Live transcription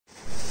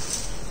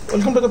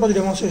Welcome to the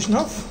demonstration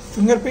of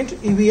fingerprint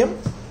EVM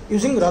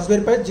using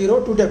Raspberry Pi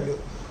 0 to W.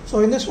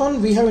 So in this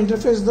one we have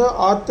interfaced the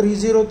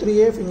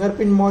R303A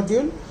fingerprint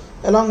module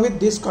along with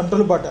these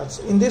control buttons.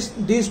 In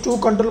these two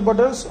control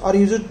buttons are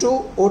used to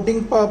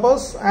voting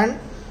purpose and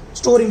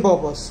storing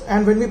purpose,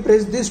 and when we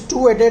press these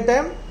two at a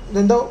time,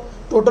 then the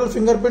total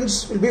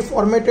fingerprints will be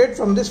formatted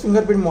from this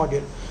fingerprint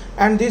module.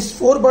 And these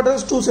four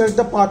buttons to select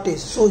the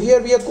parties. So here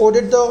we have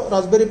coded the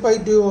Raspberry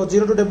Pi 0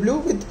 to W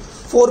with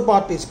four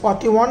parties,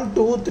 party 1,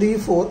 2, 3,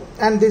 4,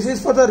 and this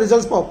is for the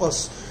results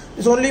purpose.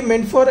 It's only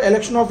meant for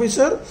election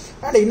officer,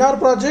 and in our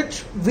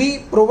project we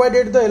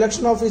provided the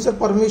election officer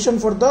permission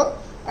for the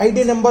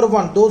ID number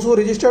 1. Those who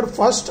registered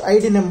first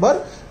ID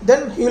number,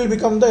 then he will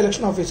become the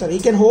election officer. He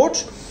can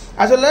vote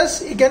as well as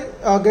he can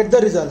get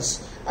the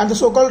results, and the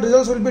so-called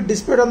results will be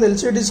displayed on the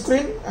LCD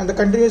screen and the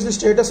continuous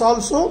status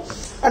also,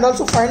 and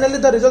also finally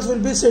the results will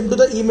be sent to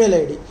the email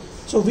ID.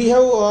 So we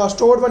have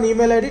stored one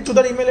email ID. To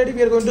that email ID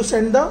we are going to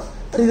send the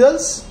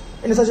results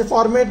in such a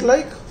format,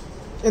 like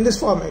in this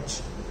format.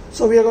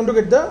 So we are going to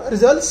get the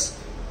results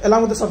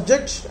along with the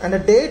subject and a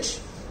date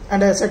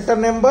and a sector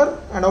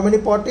number and how many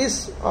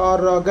parties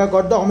are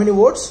got the how many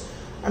votes,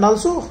 and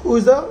also who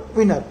is the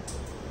winner.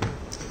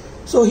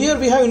 So here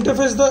we have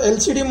interfaced the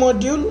LCD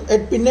module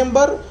at pin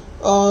number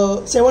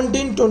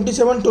 17,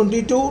 27,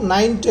 22,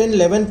 9, 10,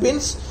 11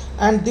 pins,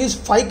 and these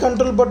 5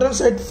 control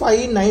buttons at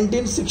 5,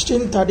 19,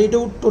 16,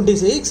 32,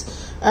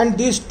 26, and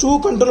these 2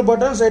 control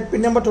buttons at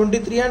pin number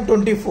 23 and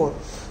 24.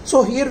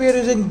 So here we are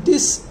using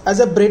this as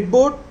a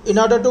breadboard in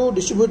order to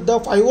distribute the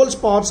 5 volts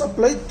power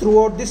supply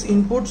throughout these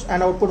inputs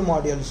and output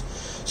modules.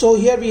 So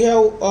here we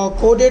have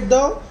coded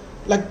the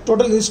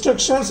total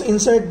instructions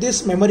inside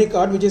this memory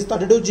card, which is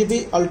 32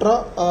 GB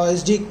ultra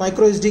SD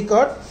micro SD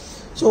card.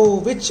 So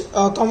which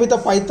come with a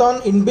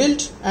Python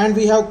inbuilt, and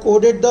we have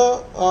coded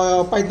the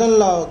Python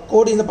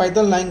code in the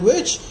Python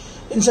language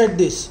inside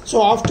this.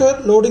 So after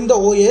loading the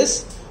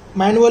OS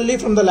manually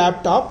from the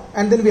laptop,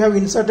 and then we have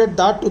inserted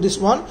that to this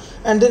one,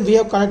 and then we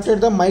have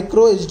connected the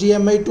micro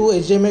HDMI to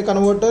HDMI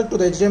converter to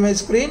the HDMI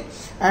screen,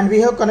 and we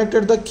have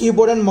connected the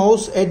keyboard and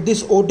mouse at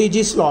this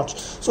OTG slot.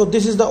 So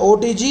this is the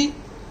OTG,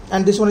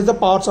 and this one is the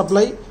power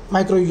supply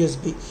micro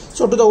USB.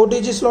 So to the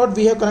OTG slot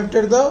we have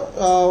connected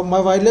the my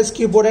wireless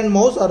keyboard and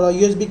mouse, or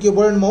USB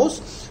keyboard and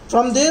mouse.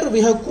 From there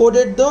we have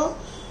coded the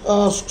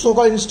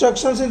so-called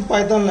instructions in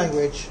Python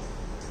language.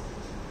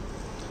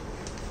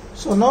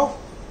 So now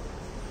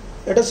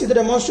let us see the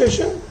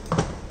demonstration.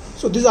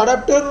 So this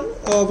adapter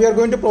we are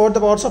going to provide the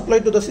power supply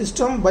to the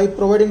system by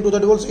providing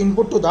 230 volts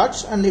input to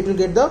that, and it will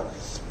get the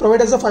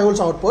provide as a 5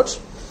 volts output.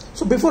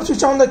 So before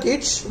switch on the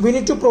kits, we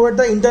need to provide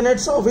the internet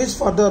service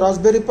for the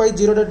Raspberry Pi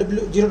 0 to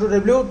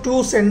W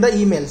to send the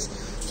emails.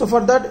 So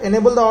for that,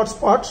 enable the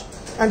hotspot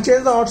and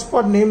change the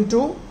hotspot name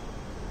to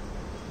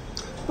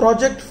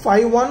project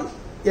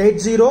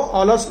 5180,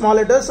 all are small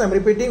letters. I am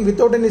repeating,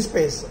 without any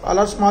space. All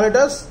are small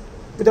letters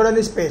without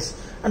any space,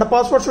 and the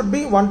password should be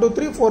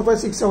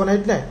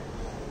 123456789.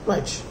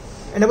 Right.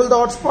 Enable the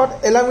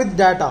hotspot along with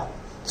data.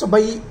 So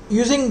by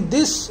using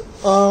this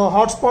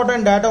hotspot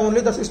and data only,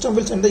 the system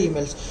will send the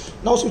emails.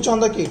 Now switch on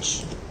the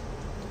kits.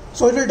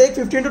 So it will take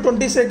 15 to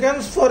 20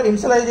 seconds for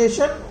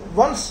initialization.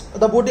 Once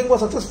the booting was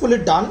successfully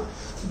done,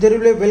 there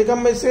will be a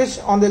welcome message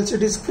on the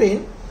LCD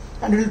screen,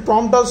 and it will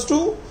prompt us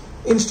to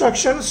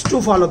instructions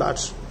to follow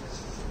that.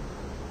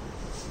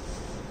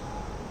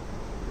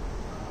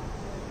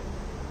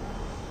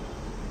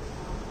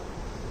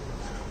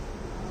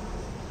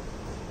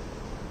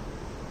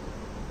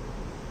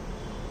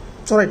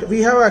 So right,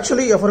 we have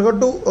actually forgot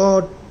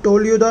to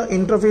told you the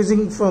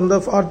interfacing from the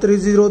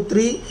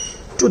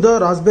R303 to the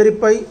Raspberry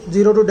Pi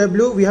 0 to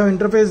W. We have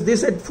interfaced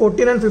this at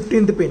 14 and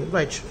 15th pin.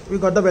 Right, we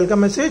got the welcome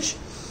message.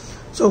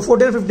 So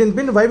 14 and 15th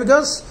pin. Why?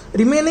 Because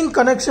remaining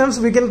connections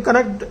we can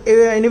connect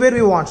anywhere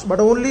we want, but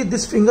only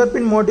this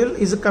fingerprint module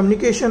is a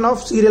communication of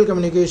serial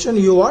communication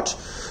UART.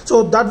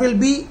 So that will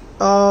be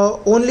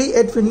only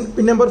at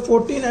pin number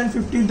 14 and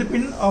 15th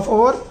pin of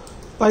our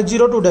Pi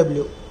 0 to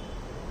W.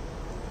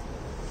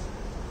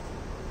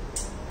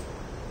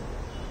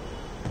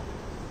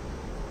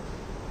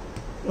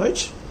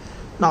 Right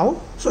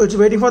now, so it's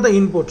waiting for the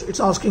input,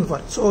 it's asking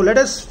for. So let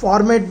us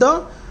format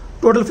the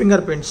total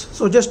fingerprints.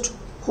 So just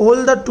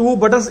hold the 2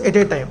 buttons at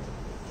a time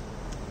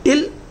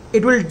till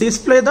it will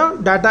display the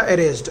data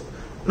erased.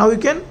 Now you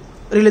can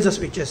release the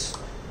switches.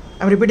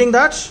 I'm repeating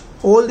that,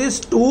 hold these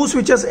 2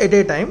 switches at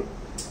a time.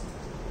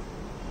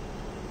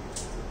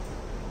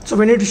 So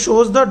when it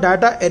shows the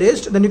data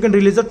erased, then you can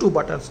release the 2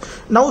 buttons.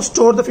 Now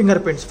store the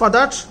fingerprints. For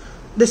that,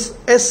 this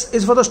S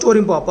is for the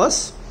storing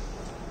purpose.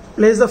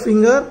 Place the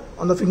finger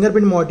on the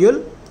fingerprint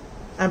module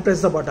and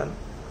press the button.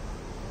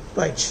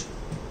 Right,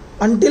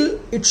 until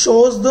it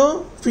shows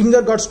the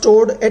finger got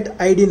stored at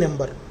ID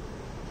number.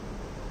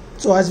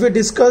 So as we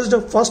discussed,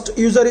 first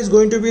user is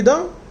going to be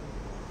the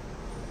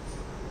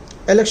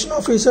election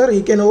officer.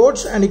 He can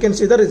vote and he can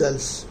see the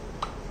results.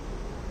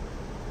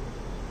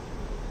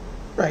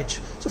 Right,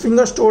 so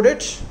finger stored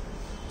it.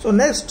 So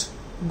next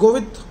go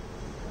with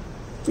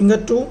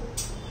finger 2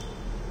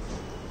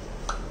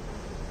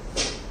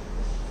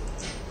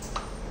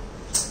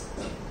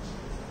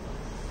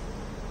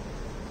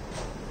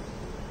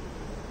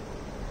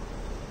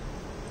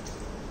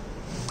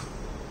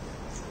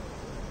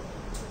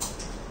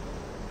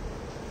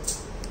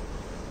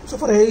 So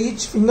for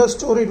each finger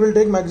store it will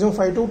take maximum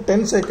 5 to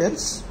 10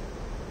 seconds.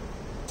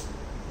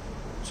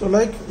 So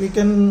like we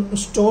can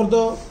store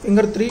the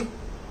finger 3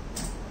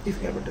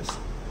 if you have a test.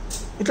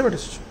 It will be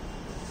test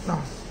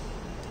now.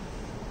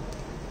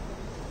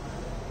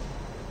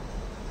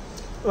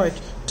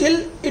 Right,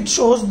 till it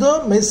shows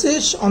the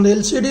message on the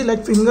LCD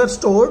like finger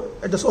stored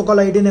at the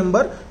so-called ID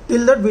number.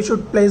 Till that we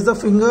should place the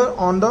finger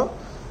on the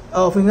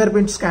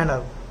fingerprint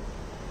scanner.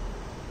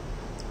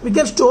 We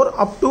can store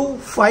up to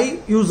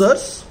 5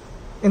 users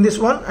in this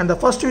one, and the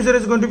first user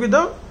is going to be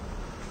the,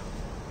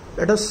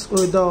 let us go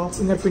with the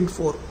fingerprint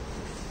 4.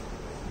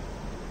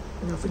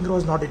 The finger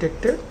was not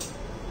detected.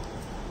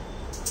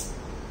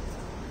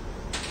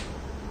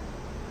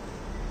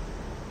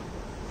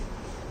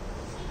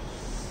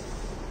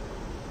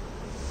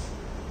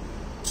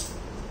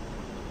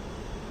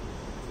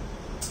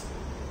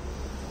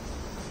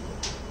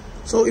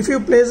 So if you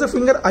place the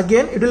finger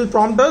again, it will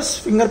prompt us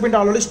fingerprint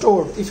already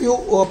stored if you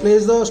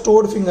place the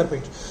stored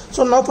fingerprint.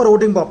 So now for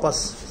voting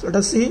purpose, so let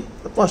us see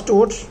the first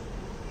vote.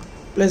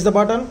 Place the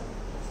button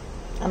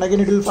and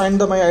again it will find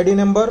my ID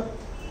number.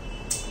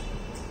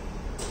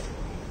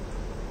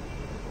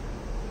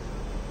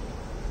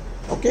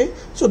 Okay,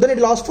 so then it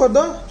will ask for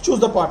the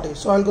choose the party.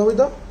 So I'll go with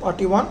the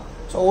party 1.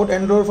 So vote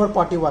enroll for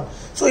party 1.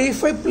 So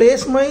if I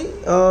place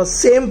my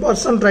same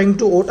person trying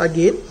to vote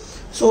again,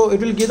 so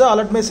it will give the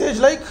alert message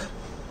like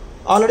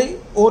already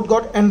vote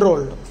got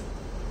enrolled.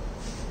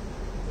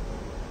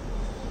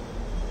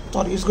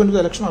 Sorry, it's going to be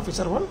the election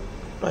officer 1.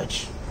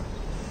 Right.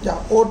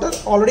 Yeah, voter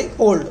already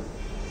polled.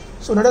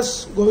 So let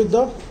us go with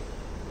the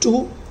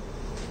 2.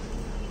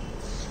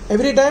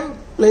 Every time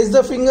place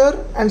the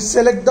finger and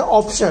select the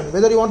option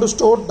whether you want to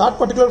store that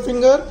particular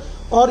finger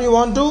or you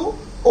want to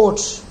vote.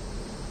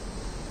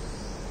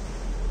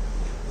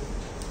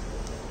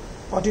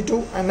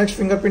 42 and next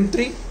fingerprint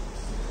 3.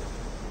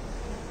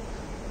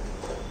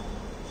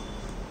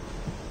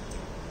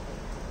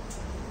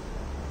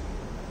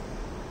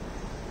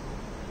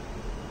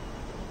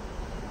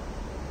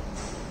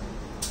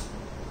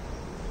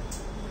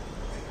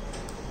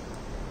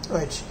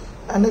 Right,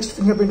 and next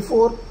fingerprint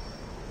 4.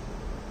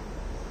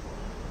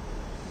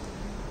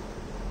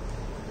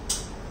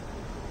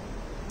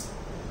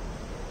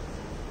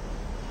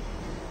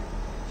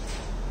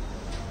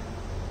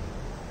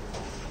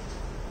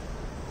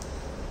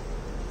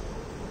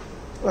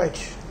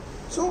 Right,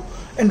 so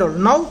enroll.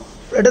 Now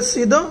let us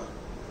see the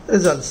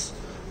results.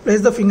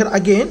 Place the finger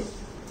again,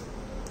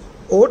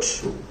 vote.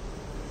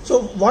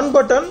 So one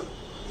button,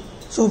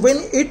 so when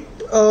it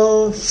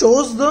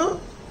shows the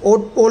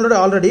vote polled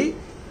already,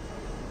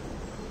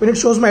 when it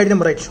shows my ID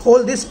number, right,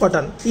 hold this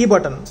button, E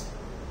button.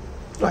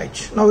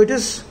 Right, now it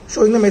is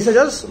showing the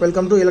messages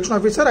welcome to election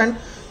officer, and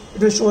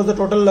it will show the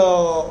total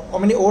how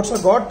many votes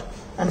are got,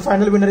 and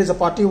final winner is a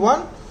party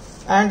 1,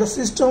 and the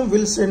system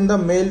will send the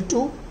mail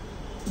to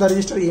the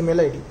registered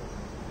email ID.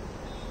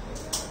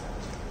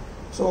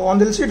 So on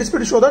the LCD display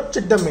to show that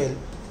check the mail.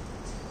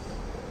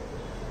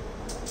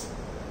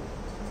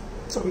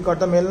 So we got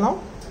the mail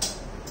now,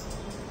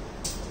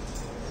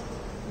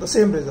 the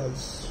same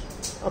results.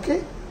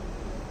 Okay.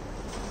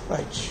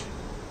 Right.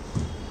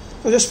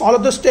 So just follow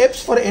the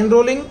steps for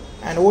enrolling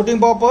and voting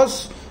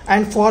purpose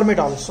and format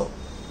also.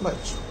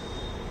 Right.